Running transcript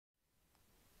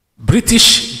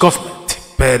British government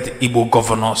paid Igbo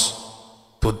governors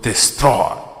to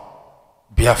destroy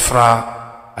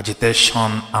Biafra agitation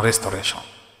and restoration.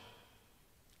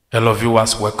 Hello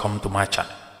viewers, welcome to my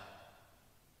channel.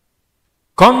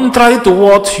 Contrary to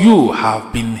what you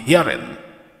have been hearing,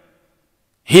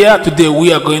 here today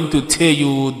we are going to tell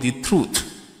you the truth.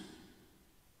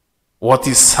 What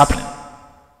is happening,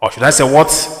 or should I say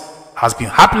what has been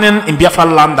happening in Biafra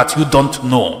land that you don't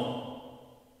know.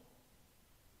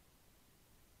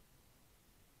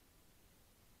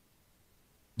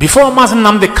 Before Mazi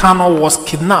Nnamdi Kanu was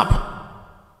kidnapped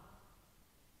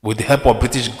with the help of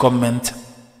British government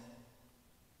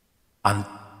and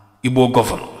Igbo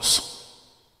governors,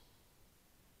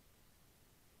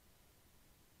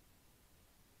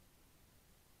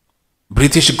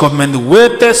 British government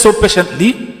waited so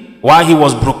patiently while he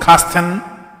was broadcasting,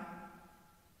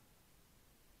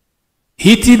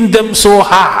 hitting them so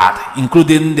hard,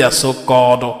 including their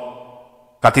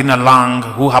so-called Katina Lang,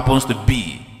 who happens to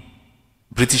be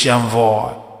British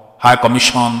envoy, High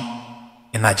Commission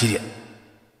in Nigeria.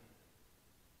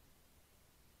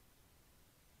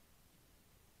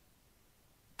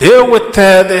 They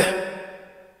waited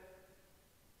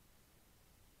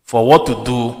for what to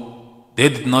do. They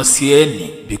did not see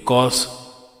any, because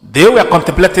they were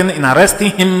contemplating in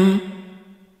arresting him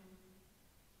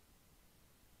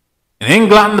in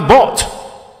England, but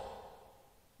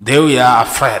they were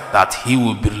afraid that he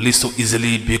would be released so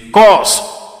easily,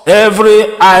 because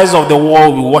every eyes of the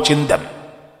world will be watching them,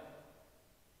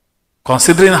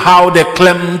 considering how they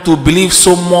claim to believe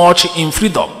so much in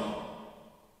freedom.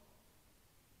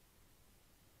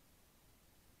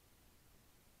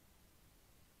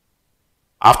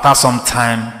 After some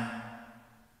time,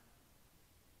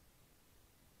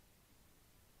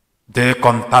 they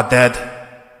contacted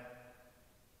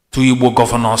two Igbo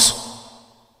governors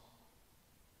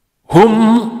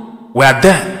whom were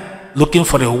then looking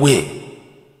for a way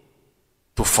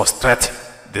to frustrate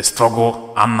the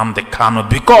struggle and Nnamdi Kanu,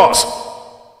 because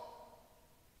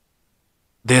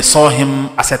they saw him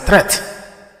as a threat.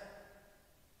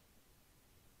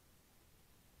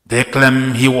 They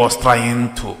claim he was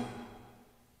trying to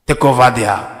take over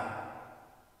their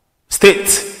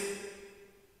state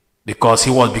because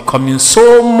he was becoming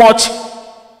so much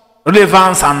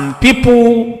relevance and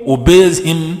people obeys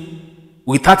him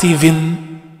without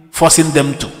even forcing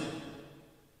them to.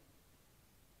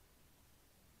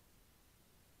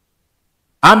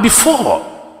 And before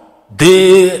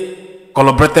they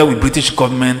collaborated with British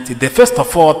government, they first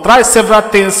of all tried several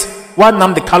things while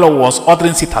Nnamdi Kanu was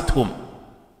ordering sit at home.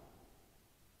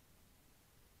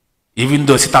 Even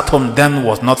though sit at home then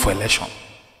was not for election.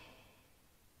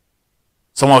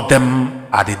 Some of them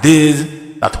are the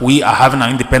days that we are having an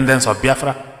independence of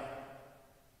Biafra.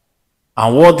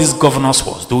 And what these governors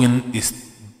was doing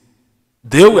is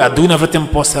they were doing everything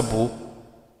possible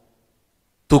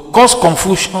to cause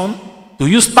confusion, to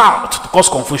use doubt to cause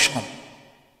confusion.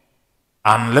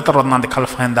 And later on, Nnamdi Kanu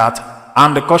find that,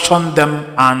 and they cautioned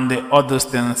them, and all those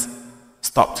things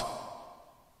stopped.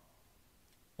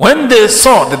 When they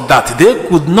saw that they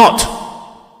could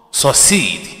not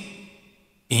succeed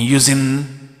in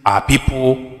using our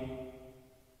people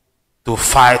to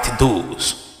fight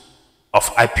those of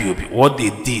IPOB, what they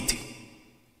did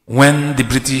when the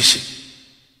British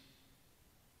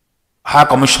High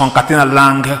Commission Katina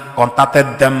Lang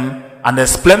contacted them and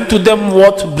explained to them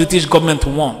what British government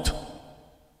want,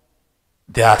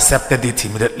 they accepted it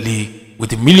immediately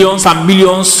with millions and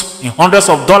millions in hundreds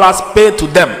of dollars paid to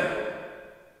them.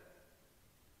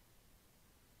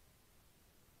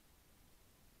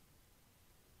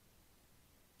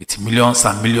 With millions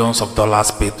and millions of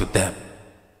dollars paid to them.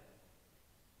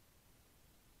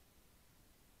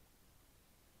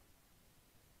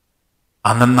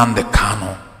 And then Nnamdi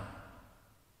Kanu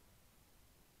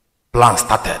plan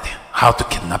started how to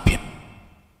kidnap him.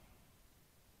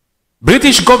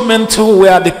 British government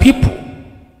were the people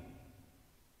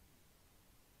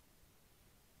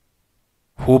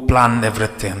who planned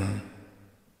everything,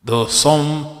 though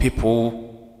some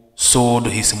people sold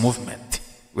his movement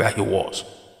where he was.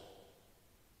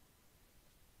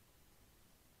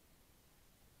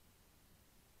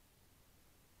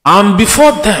 And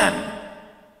before then,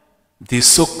 the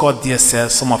so-called DSS,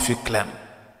 some of you claim,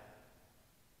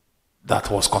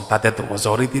 that was contacted was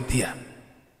already there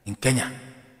in Kenya,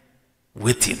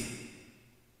 waiting.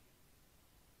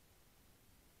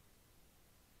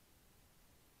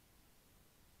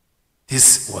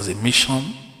 This was a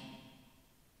mission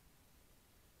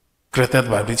created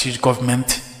by British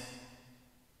government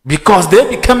because they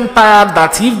became tired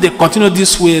that if they continue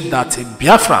this way, that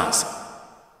Biafrans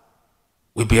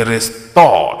will be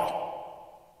restored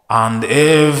and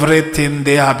everything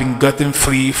they have been getting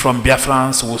free from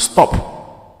Biafrans will stop.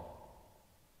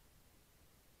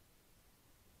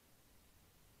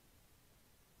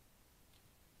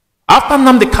 After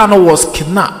Nnamdi Kanu was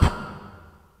kidnapped,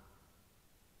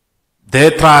 they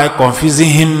tried confusing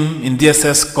him in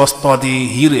DSS custody.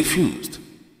 He refused.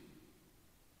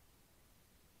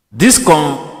 This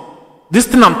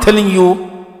thing I'm telling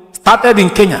you started in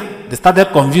Kenya. They started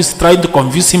trying to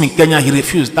convince him in Kenya. He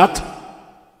refused. That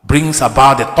brings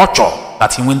about the torture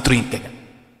that he went through in Kenya.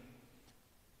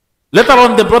 Later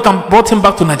on, they brought him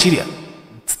back to Nigeria.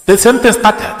 The sentence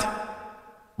started,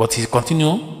 but he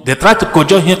continued. They tried to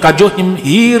cajole him.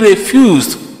 He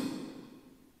refused.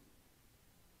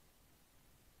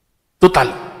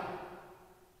 Totally.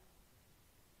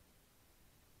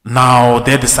 Now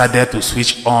they decided to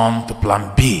switch on to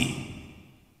plan B.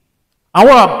 And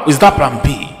what is that plan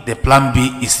B? The plan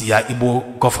B is the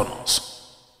Igbo governors.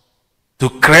 To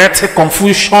create a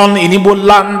confusion in Igbo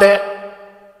land.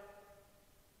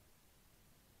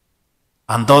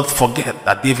 And don't forget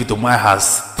that David Umar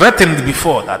has threatened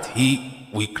before that he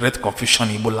will create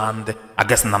confusion in Igbo land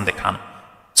against Nnamdi Kanu.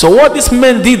 So what this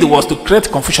man did was to create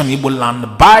confusion in Igbo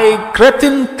land by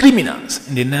creating criminals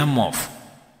in the name of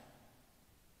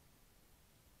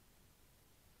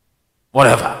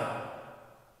whatever.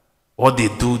 What they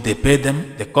do, they pay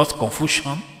them, they cause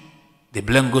confusion, they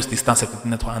blame Ghost Distance Security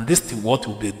Network, and this is what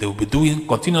they will be doing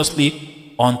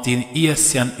continuously until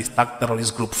ESN is that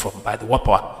terrorist group from by the war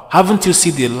power. Haven't you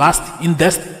seen the last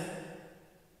index?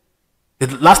 The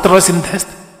last terrorist index?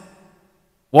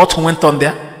 What went on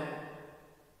there?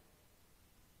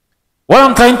 What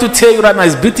I'm trying to tell you right now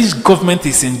is British government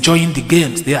is enjoying the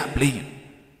games they are playing.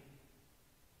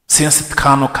 Since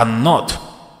Kano cannot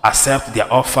accept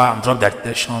their offer and drop their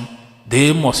attention,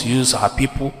 they must use our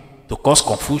people to cause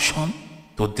confusion,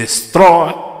 to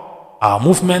destroy our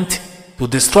movement, to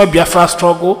destroy Biafra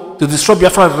struggle, to destroy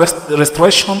Biafra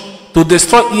restoration, to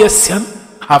destroy ESN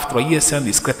after ESN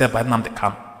is created by Nnamdi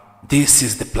Kanu. This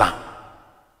is the plan.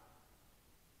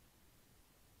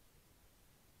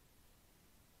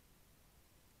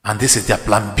 And this is their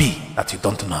plan B that you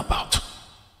don't know about.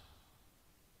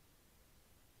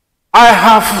 I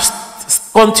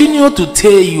have continued to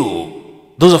tell you,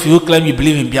 those of you who claim you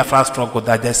believe in Biafra struggle,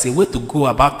 that there's a way to go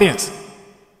about things.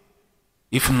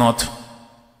 If not,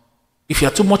 if you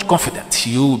are too much confident,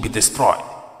 you will be destroyed.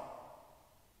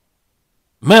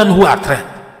 Men who are trained,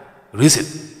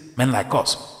 reason, men like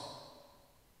us.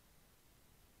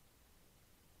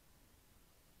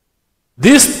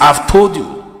 This I've told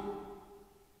you.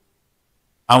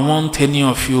 I want any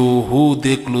of you who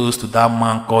they close to that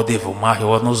man called Evoma, he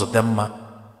was knows of them,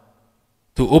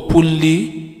 to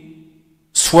openly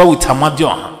swear with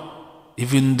Amadioha,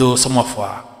 even though some of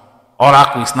our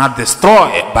oracle is not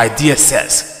destroyed by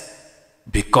DSS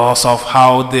because of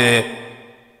how they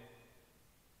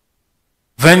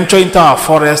venture into our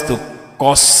forest to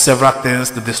cause several things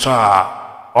to destroy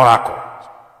our oracle.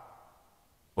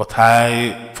 But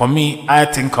for me, I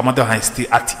think Amadioha is still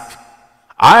active.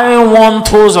 I want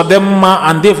those of them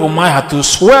and Devomai had to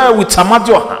swear with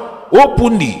Amadioha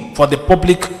openly for the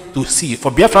public to see,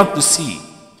 for Biafran to see,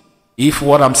 if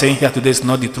what I'm saying here today is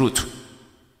not the truth.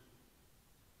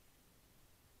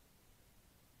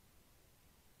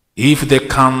 If they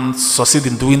can succeed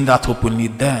in doing that openly,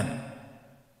 then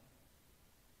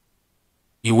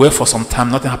you wait for some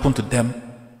time, nothing happened to them.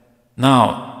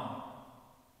 Now,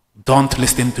 don't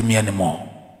listen to me anymore.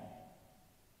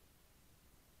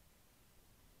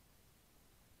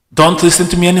 Don't listen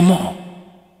to me anymore.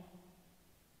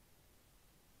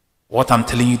 What I'm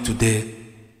telling you today,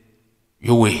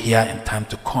 you will hear in time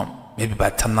to come. Maybe by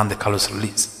the time Nnamdi Kanu's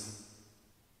release.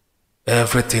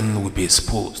 Everything will be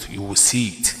exposed. You will see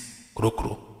it.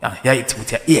 Kuro, and hear it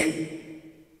with your ear.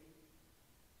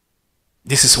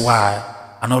 This is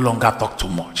why I no longer talk too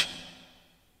much.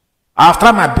 I've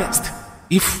tried my best.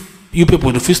 If you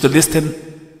people refuse to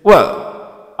listen,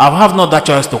 well, I'll have no other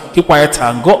choice to keep quiet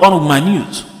and go on with my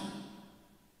news.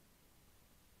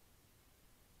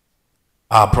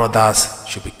 Our brothers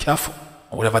should be careful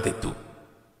on whatever they do.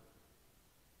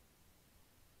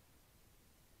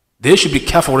 They should be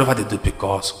careful whatever they do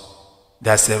because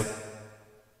there's a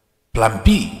plan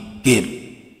B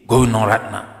game going on right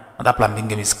now. And that plan B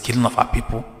game is killing of our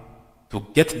people to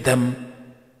get them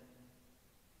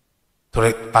to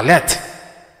retaliate.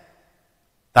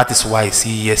 That is why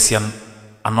CESN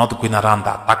are not going around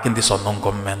attacking this unknown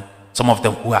government, some of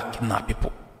them who are killing our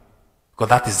people. Because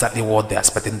that is exactly what they are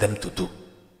expecting them to do.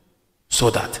 So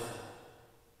that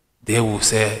they will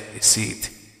say, you see it,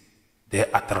 they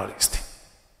are terrorists.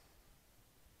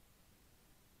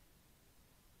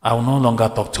 I will no longer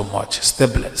talk too much. Stay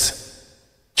blessed.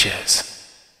 Cheers.